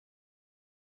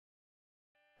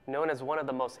Known as one of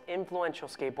the most influential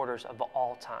skateboarders of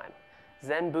all time,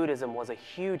 Zen Buddhism was a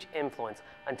huge influence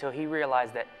until he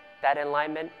realized that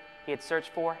enlightenment he had searched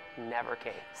for never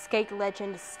came. Skate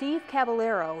legend Steve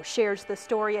Caballero shares the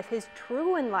story of his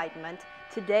true enlightenment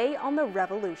today on The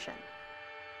Revolution.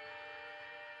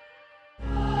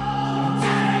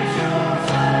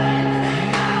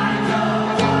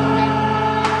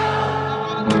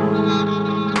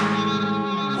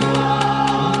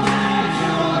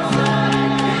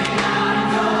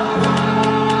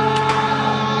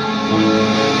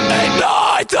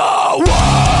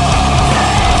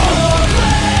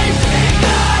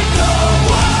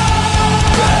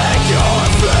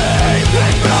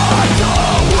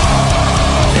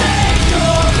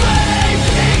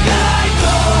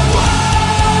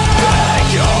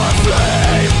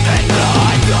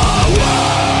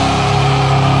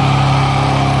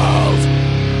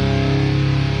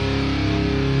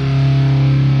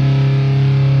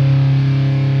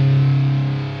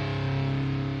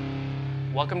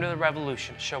 Welcome to The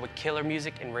Revolution, a show with killer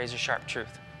music and razor-sharp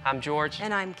truth. I'm George.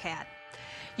 And I'm Kat.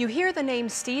 You hear the name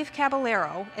Steve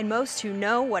Caballero, and most who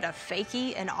know what a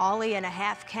fakie, an ollie, and a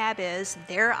half cab is,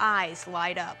 their eyes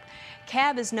light up.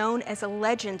 Cab is known as a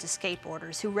legend to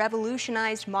skateboarders who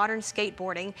revolutionized modern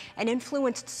skateboarding and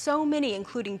influenced so many,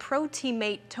 including pro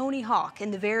teammate Tony Hawk in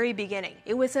the very beginning.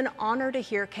 It was an honor to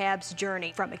hear Cab's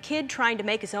journey, from a kid trying to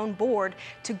make his own board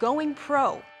to going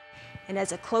pro. And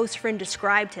as a close friend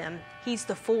described him, he's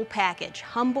the full package: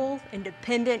 humble,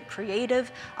 independent,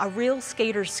 creative, a real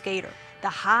skater's skater. The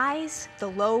highs, the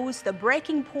lows, the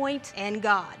breaking point, and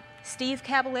God. Steve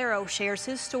Caballero shares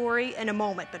his story in a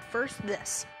moment, but first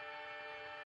this.